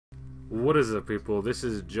What is up, people? This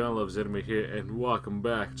is JohnLovesAnime here, and welcome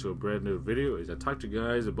back to a brand new video as I talk to you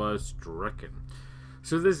guys about Stricken.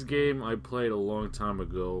 So this game I played a long time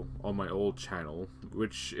ago on my old channel,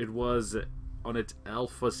 which it was on its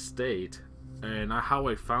alpha state, and how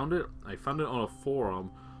I found it on a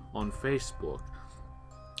forum on Facebook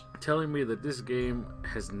telling me that this game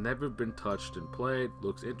has never been touched and played,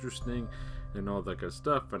 looks interesting, and all that kind of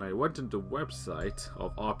stuff. And I went into the website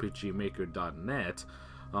of rpgmaker.net.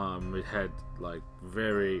 It had it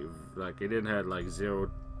didn't have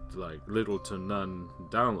little to none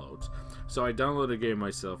downloads. So I downloaded the game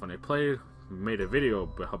myself and I played, made a video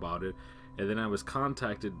about it, and then I was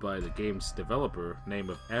contacted by the game's developer, name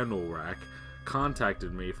of Anorak,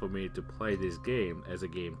 contacted me for me to play this game as a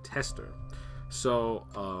game tester. So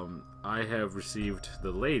I have received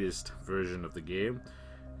the latest version of the game.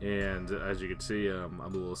 And as you can see, I'm a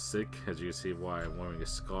little sick. As you can see why I'm wearing a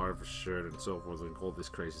scarf, a shirt, and so forth, and all this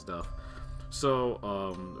crazy stuff. So,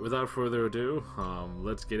 without further ado,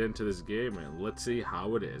 let's get into this game and let's see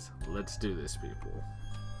how it is. Let's do this, people.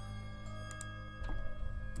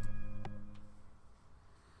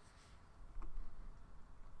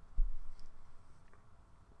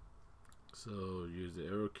 So, use the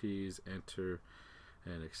arrow keys, enter,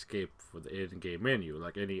 and escape for the in-game menu,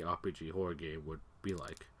 like any RPG horror game would be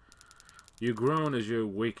like. You groan as you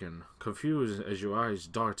awaken, confused as your eyes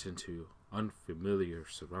dart into unfamiliar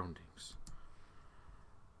surroundings.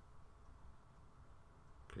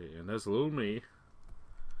 Okay, and that's little me, as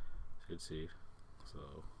you can see. So,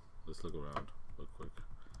 let's look around real quick.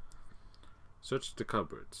 Search the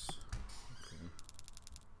cupboards. Okay.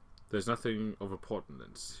 There's nothing of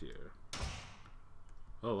importance here.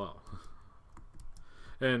 Oh, wow.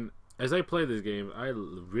 And as I play this game, I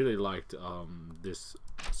really liked this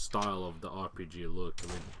style of the RPG look. I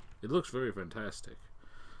mean, it looks very fantastic.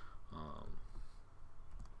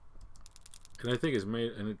 And I think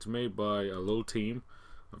it's made by a little team,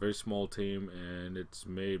 a very small team, and it's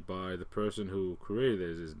made by the person who created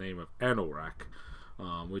it. His name of Anorak,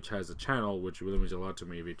 which has a channel, which really means a lot to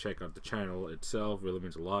me. If you check out the channel itself, really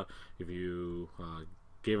means a lot. If you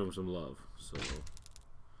give him some love. So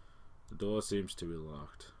the door seems to be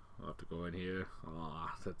locked. I'll have to go in here.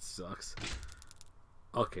 Ah, that sucks.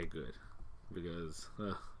 Okay, good. Because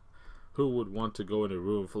who would want to go in a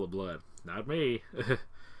room full of blood? Not me.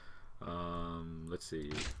 Let's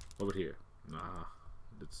see. Over here. Nah,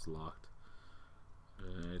 it's locked.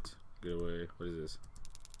 Alright, get away. What is this?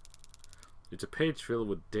 It's a page filled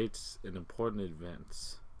with dates and important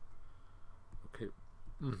events. Okay.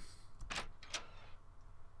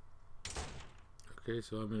 Okay,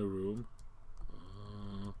 so I'm in a room.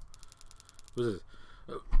 What is this?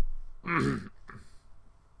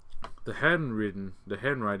 The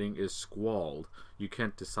handwriting is squalled. You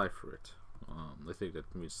can't decipher it. I think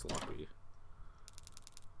that means sloppy.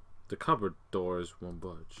 The cupboard doors won't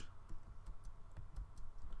budge.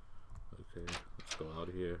 Okay, let's go out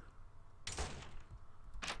of here.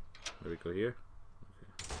 There we go here.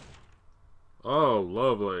 Okay. Oh,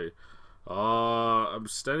 lovely. I'm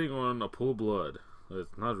standing on a pool of blood.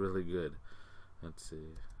 It's not really good. Let's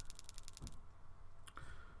see.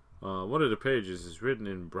 One of the pages is written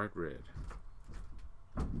in bright red.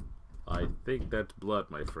 I think that's blood,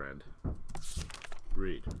 my friend.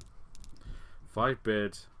 Read. 5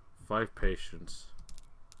 beds, 5 patients,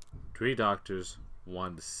 3 doctors,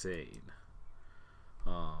 1 sane.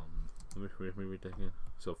 Let me read that again.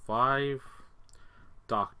 So 5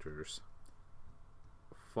 doctors,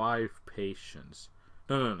 5 patients.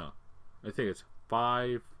 No. I think it's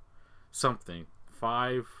 5 something.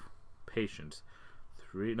 5 patients.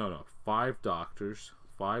 5 doctors,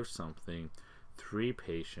 5 something, 3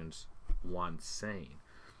 patients, 1 sane.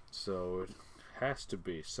 So it has to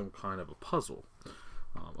be some kind of a puzzle,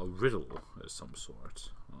 a riddle of some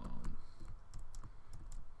sort.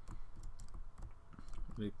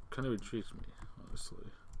 It kind of intrigues me,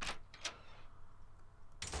 honestly.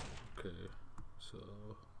 Okay, so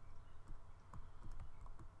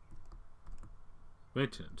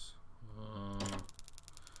maintenance.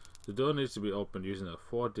 The door needs to be opened using a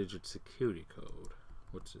 4-digit security code.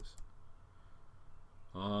 What's this?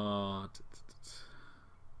 Let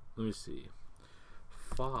me see.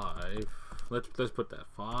 5. Let's put that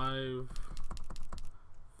 5,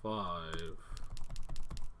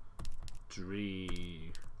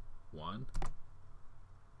 3, 1.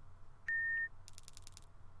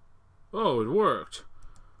 Oh, it worked.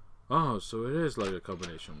 Oh, so it is like a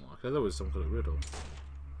combination lock. I thought it was some kind of riddle.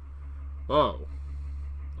 Oh,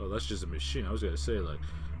 that's just a machine. I was gonna say, like,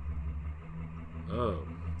 oh,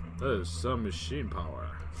 that is some machine power.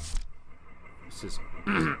 This is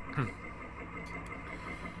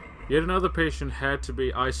Yet another patient had to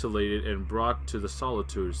be isolated and brought to the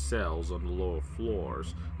solitude cells on the lower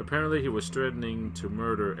floors. Apparently he was threatening to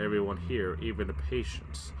murder everyone here, even the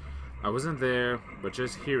patients. I wasn't there, but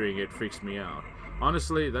just hearing it freaks me out.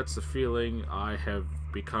 Honestly, that's the feeling I have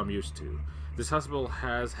become used to. This hospital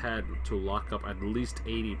has had to lock up at least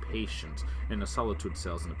 80 patients in the solitude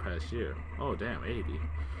cells in the past year. Oh damn, 80.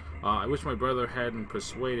 I wish my brother hadn't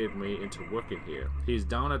persuaded me into working here. He's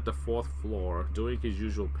down at the 4th floor doing his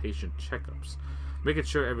usual patient checkups, making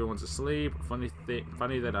sure everyone's asleep. Funny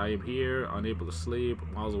that I am here, unable to sleep,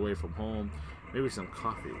 miles away from home. Maybe some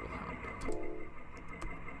coffee will help.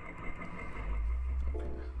 Okay.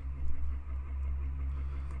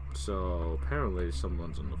 So apparently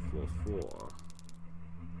someone's on the 4th floor.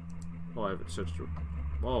 Oh, I haven't searched.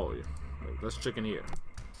 Oh, yeah. Let's check in here.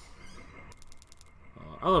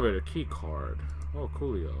 Elevator key card. Oh,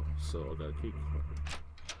 coolio. So I got a key card.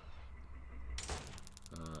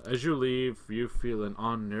 As you leave, you feel an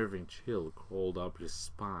unnerving chill crawled up your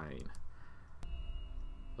spine.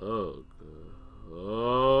 Oh, good.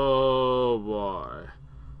 Oh boy.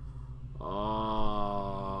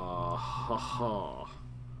 Oh, ha, ha.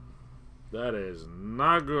 That is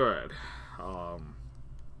not good.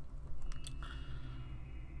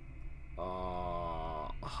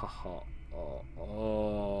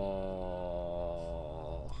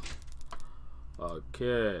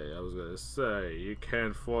 Okay, I was gonna say, you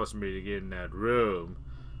can't force me to get in that room.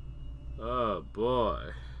 Oh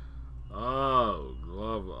boy. Oh,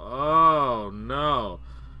 glove. Oh no.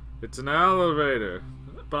 It's an elevator.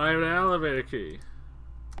 But I have an elevator key.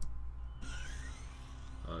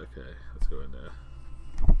 Okay, let's go in there.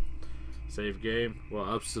 Save game? Well,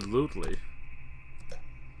 absolutely.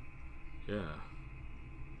 Yeah.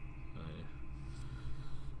 Okay.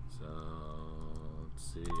 So, let's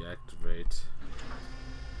see, activate.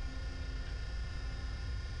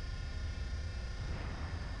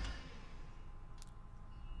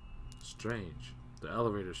 Strange. The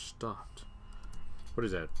elevator stopped. What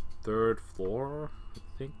is that? 3rd floor, I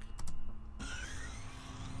think?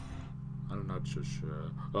 I'm not so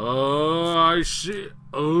sure. Oh, I see.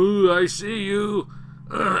 Oh, I see you.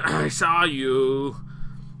 I saw you.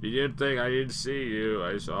 You didn't think I didn't see you.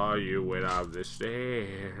 I saw you went up the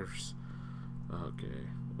stairs. Okay,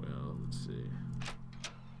 well, let's see.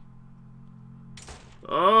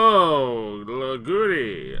 Oh,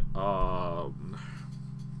 goody.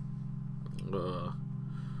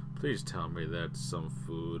 Please tell me that's some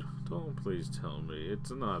food. Don't please tell me.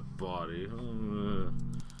 It's not body.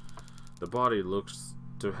 The body looks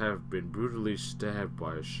to have been brutally stabbed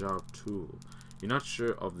by a sharp tool. You're not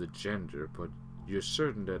sure of the gender, but you're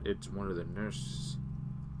certain that it's one of the nurses.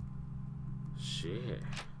 Shit.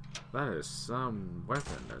 That is some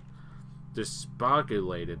weapon that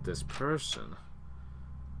disbogulated this person.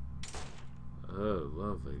 Oh,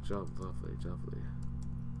 lovely. Lovely.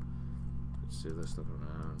 Let's see, let's look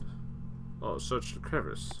around. Oh, search the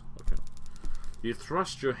crevice. Okay. You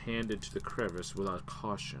thrust your hand into the crevice without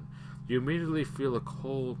caution. You immediately feel a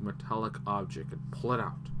cold metallic object and pull it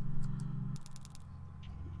out.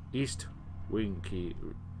 East wing key.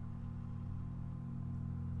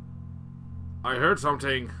 I heard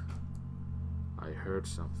something. I heard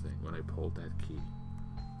something when I pulled that key.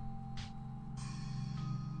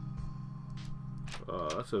 Oh,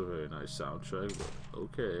 that's a very nice soundtrack, but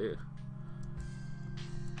okay.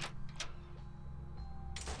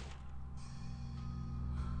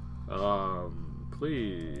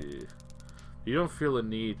 Please. You don't feel a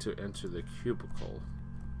need to enter the cubicle.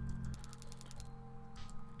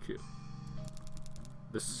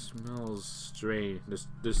 This smells strange.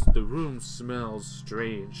 The room smells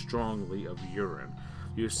strongly of urine.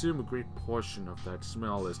 You assume a great portion of that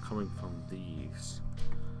smell is coming from these.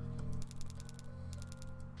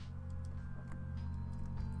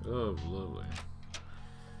 Oh, lovely.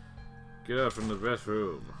 Get out from the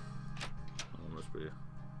bathroom. Oh, must be.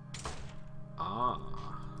 Ah.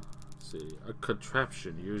 Let's see. A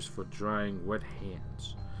contraption used for drying wet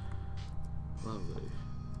hands. Lovely.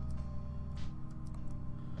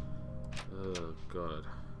 Oh, God.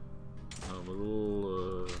 A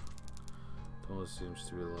little, door seems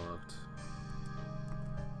to be locked.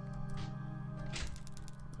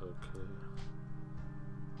 Okay.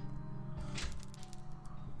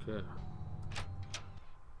 Okay.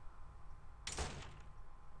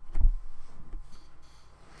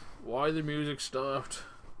 Why the music stopped?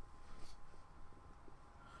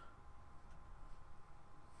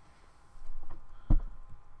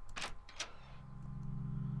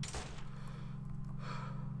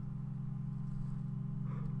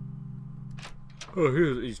 Oh,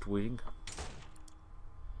 here's East Wing.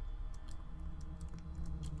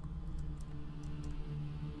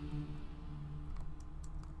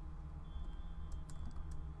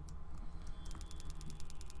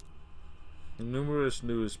 Numerous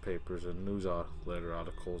newspapers and newsletter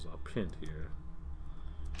articles are pinned here.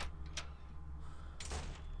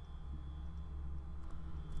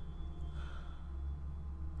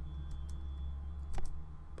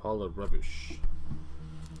 Pile of rubbish.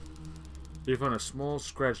 You find a small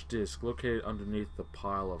scratched disc located underneath the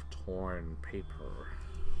pile of torn paper.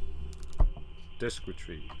 Disc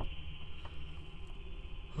retrieved.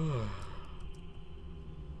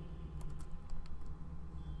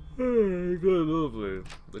 Good, lovely.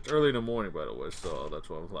 It's early in the morning, by the way, so that's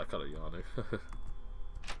why I'm like kind of yawning.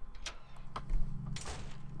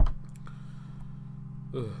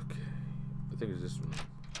 Okay, I think it's this one.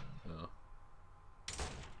 No.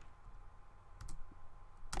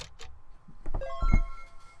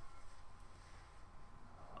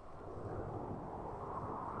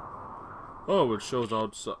 Oh, it shows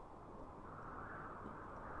outside.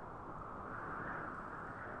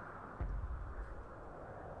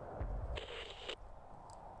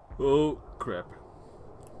 Oh, crap.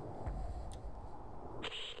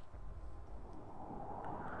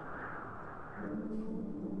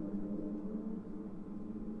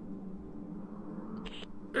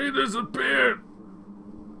 He disappeared!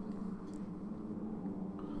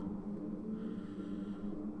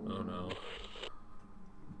 Oh no.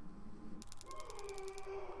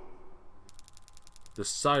 The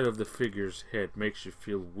sight of the figure's head makes you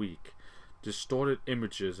feel weak. Distorted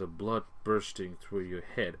images of blood bursting through your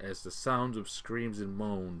head as the sounds of screams and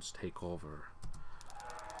moans take over.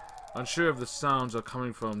 Unsure if the sounds are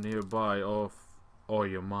coming from nearby or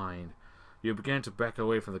your mind, you begin to back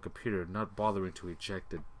away from the computer, not bothering to eject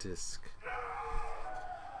the disc.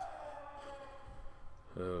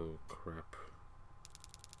 Oh crap.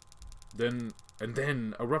 Then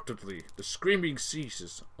abruptly, the screaming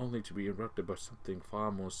ceases, only to be interrupted by something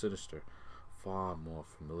far more sinister, far more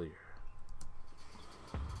familiar.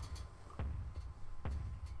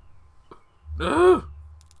 Hide.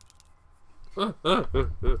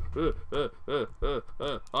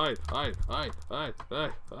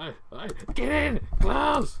 Get in!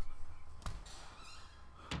 Close!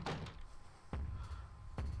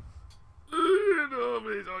 No,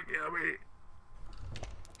 please don't kill me.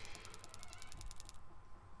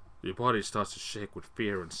 Your body starts to shake with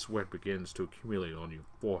fear and sweat begins to accumulate on your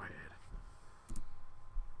forehead.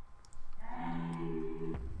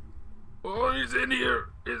 Oh, he's in here!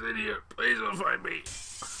 He's in here! Please don't find me!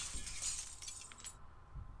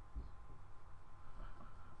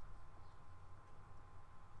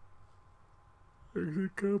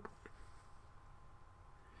 Exit cop.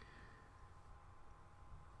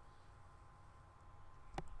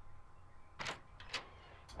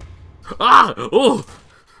 Ah! Oh!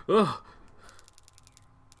 Oh!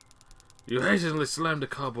 You hastily slam the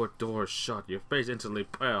cupboard door shut, your face instantly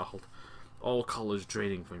paled, all colors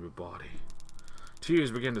draining from your body.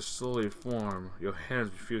 Tears begin to slowly form, your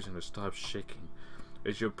hands refusing to stop shaking,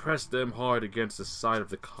 as you press them hard against the side of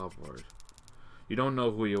the cupboard. You don't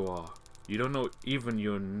know who you are. You don't know even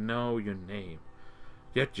your name.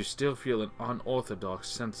 Yet you still feel an unorthodox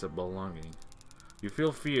sense of belonging. You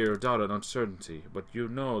feel fear, doubt, and uncertainty, but you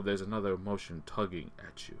know there's another emotion tugging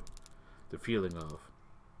at you. The feeling of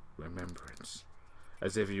remembrance.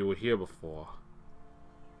 As if you were here before.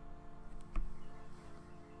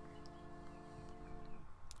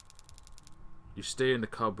 You stay in the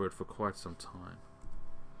cupboard for quite some time.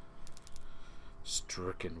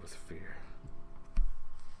 Stricken with fear.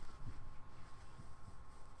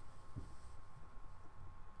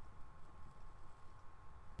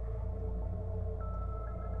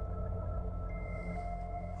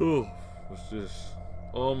 Oh, what's this?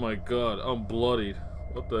 Oh my god, I'm bloodied.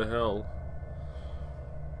 What the hell?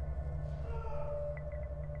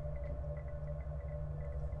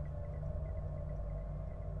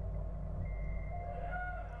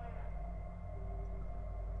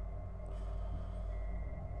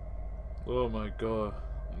 Oh my god.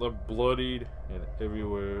 I'm bloodied and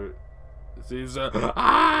everywhere. It seems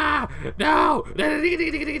ah! No!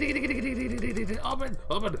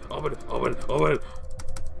 Open!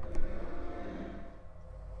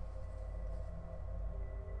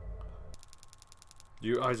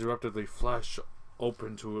 Your eyes rapidly flash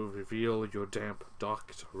open to reveal your damp,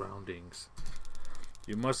 dark surroundings.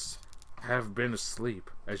 You must have been asleep,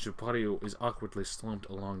 as your body is awkwardly slumped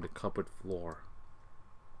along the cupboard floor.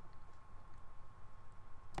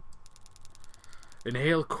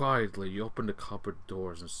 Inhale quietly, you open the cupboard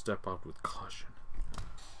doors and step out with caution.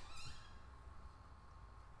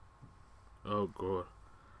 Oh god.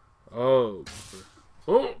 Oh.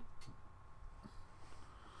 Oh!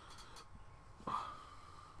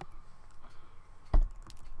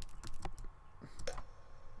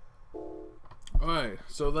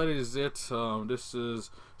 so that is it. This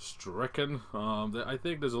is Stricken. I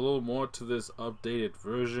think there's a little more to this updated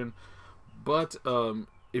version, but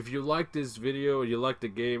if you like this video, you like the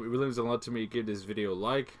game, it really means a lot to me. Give this video a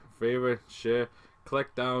like, favorite, share,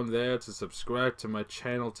 click down there to subscribe to my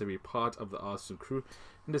channel to be part of the awesome crew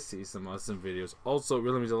and to see some awesome videos. Also, it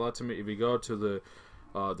really means a lot to me if you go to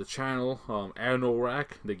the channel, Anorak,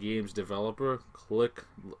 the game's developer. Click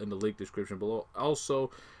in the link description below.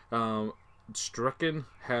 Also, Stricken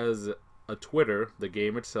has a Twitter, the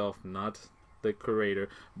game itself, not the creator,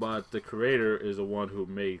 but the creator is the one who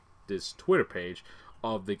made this Twitter page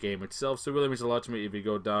of the game itself. So it really means a lot to me if you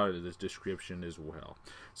go down to this description as well.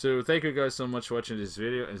 So thank you guys so much for watching this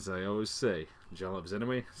video. As I always say,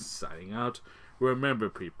 JohnLovesAnime signing out. Remember,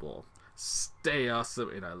 people, stay awesome,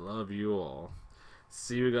 and I love you all.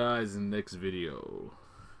 See you guys in the next video.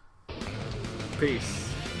 Peace.